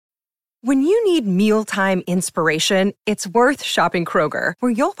When you need mealtime inspiration, it's worth shopping Kroger,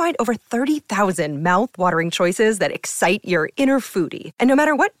 where you'll find over 30,000 mouth-watering choices that excite your inner foodie. And no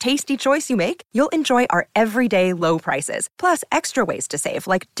matter what tasty choice you make, you'll enjoy our everyday low prices, plus extra ways to save,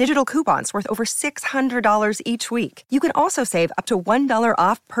 like digital coupons worth over $600 each week. You can also save up to $1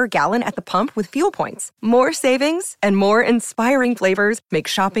 off per gallon at the pump with fuel points. More savings and more inspiring flavors make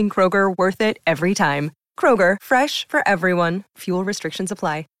shopping Kroger worth it every time. Kroger, fresh for everyone. Fuel restrictions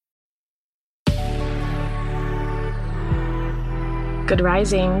apply. Good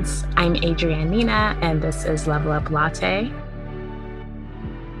risings. I'm Adrienne Nina, and this is Level Up Latte. I'm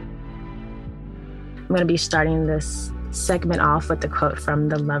going to be starting this segment off with a quote from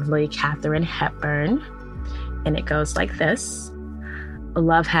the lovely Katharine Hepburn, and it goes like this: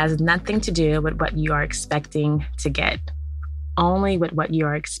 "Love has nothing to do with what you are expecting to get, only with what you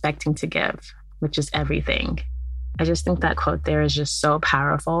are expecting to give, which is everything." I just think that quote there is just so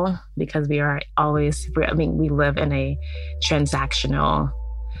powerful because we live in a transactional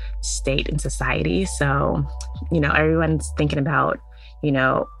state in society. So, everyone's thinking about,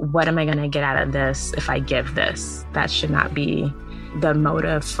 what am I going to get out of this if I give this? That should not be the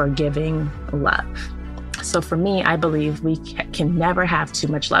motive for giving love. So for me, I believe we can never have too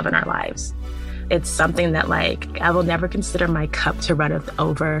much love in our lives. It's something that I will never consider my cup to run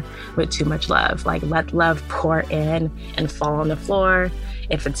over with too much love. Let love pour in and fall on the floor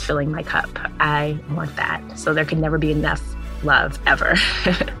if it's filling my cup. I want that. So there can never be enough love ever.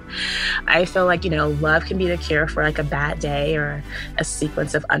 I feel like, love can be the cure for a bad day or a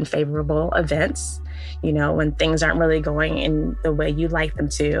sequence of unfavorable events. When things aren't really going in the way you like them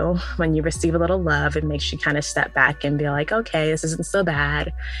to, when you receive a little love, it makes you kind of step back and be like, okay, this isn't so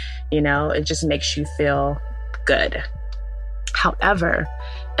bad. It just makes you feel good. However,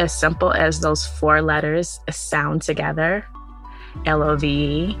 as simple as those 4 letters sound together,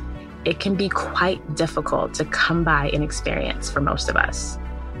 LOVE, it can be quite difficult to come by and experience for most of us.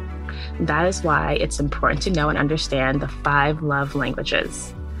 That is why it's important to know and understand the 5 love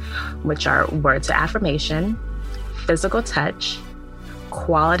languages, which are words of affirmation, physical touch,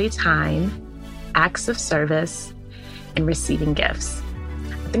 quality time, acts of service, and receiving gifts.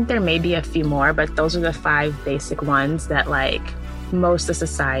 I think there may be a few more, but those are the 5 basic ones that most of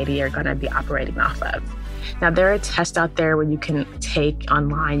society are going to be operating off of. Now, there are tests out there where you can take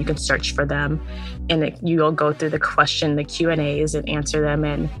online, you can search for them, and you'll go through the Q&As and answer them,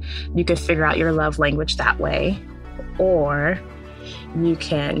 and you can figure out your love language that way. Or you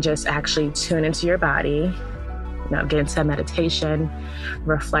can just actually tune into your body, get into meditation,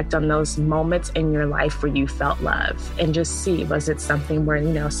 reflect on those moments in your life where you felt love, and just see, was it something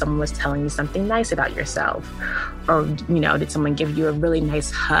where, someone was telling you something nice about yourself? Or, did someone give you a really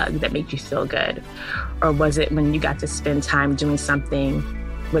nice hug that made you feel good? Or was it when you got to spend time doing something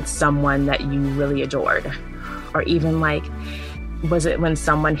with someone that you really adored? Or even was it when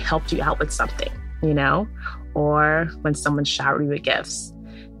someone helped you out with something, or when someone showered you with gifts?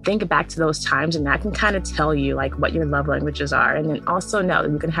 Think back to those times, and that can kind of tell you what your love languages are. And then also know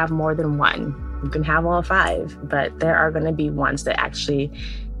that you can have more than one. You can have all 5, but there are going to be ones that actually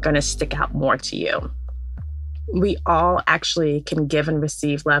going to stick out more to you. We all actually can give and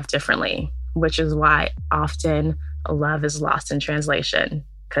receive love differently, which is why often love is lost in translation,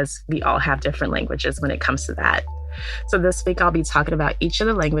 because we all have different languages when it comes to that. So this week, I'll be talking about each of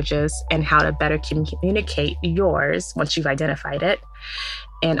the languages and how to better communicate yours once you've identified it,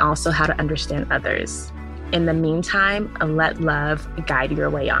 and also how to understand others. In the meantime, let love guide your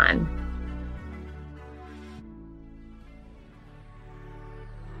way on.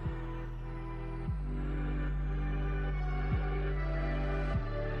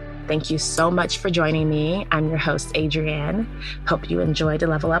 Thank you so much for joining me. I'm your host, Adrienne. Hope you enjoyed the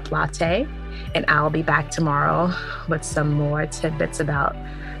Level Up Latte, and I'll be back tomorrow with some more tidbits about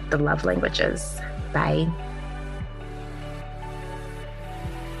the love languages. Bye.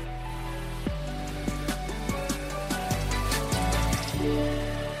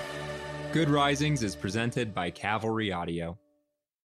 Good Risings is presented by Cavalry Audio.